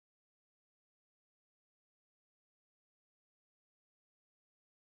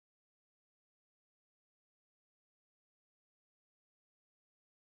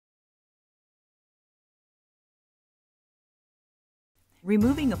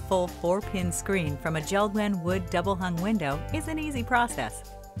Removing a full 4-pin screen from a JELD-WEN wood double-hung window is an easy process.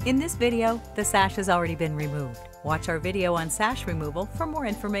 In this video, the sash has already been removed. Watch our video on sash removal for more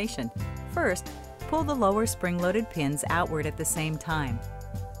information. First, pull the lower spring-loaded pins outward at the same time.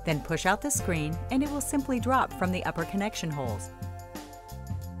 Then push out the screen and it will simply drop from the upper connection holes.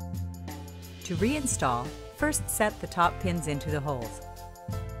 To reinstall, first set the top pins into the holes.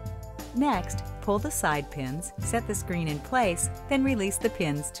 Next, pull the side pins, set the screen in place, then release the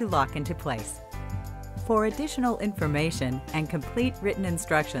pins to lock into place. For additional information and complete written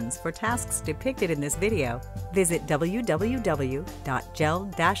instructions for tasks depicted in this video, visit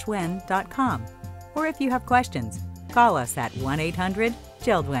www.jeld-wen.com. Or if you have questions, call us at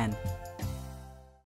 1-800-JELD-WEN.